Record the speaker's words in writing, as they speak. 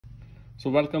So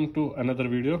welcome to another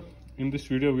video. In this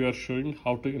video we are showing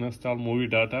how to install movie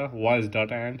data, voice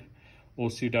data and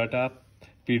OC data,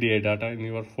 PDA data in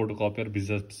your photocopier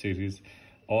business series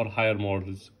or higher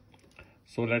models.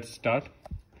 So let's start.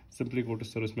 Simply go to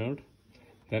service mode,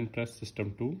 then press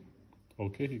system 2.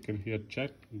 Okay, you can here check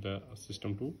the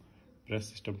system 2, press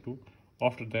system 2.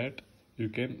 After that you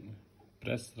can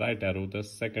press right arrow, the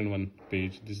second one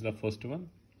page. This is the first one,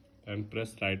 and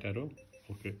press right arrow.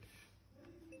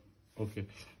 Okay,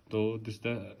 so this is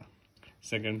the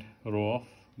second row of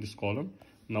this column.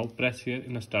 Now press here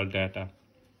install data.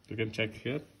 You can check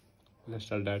here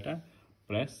install data,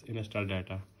 press install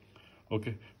data.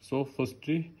 Okay, so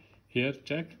firstly here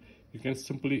check, you can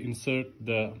simply insert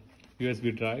the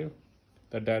USB drive,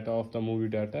 the data of the movie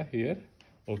data here.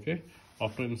 Okay,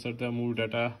 after insert the movie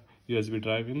data USB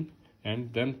drive in,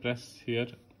 and then press here.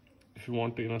 If you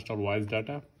want to install voice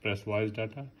data, press voice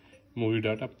data, movie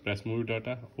data, press movie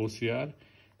data, OCR,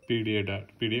 PDA data,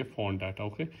 PDA font data.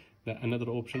 Okay, the another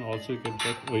option also you can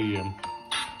check OEM.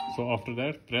 So after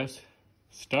that press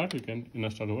start, you can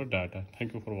install our data.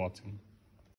 Thank you for watching.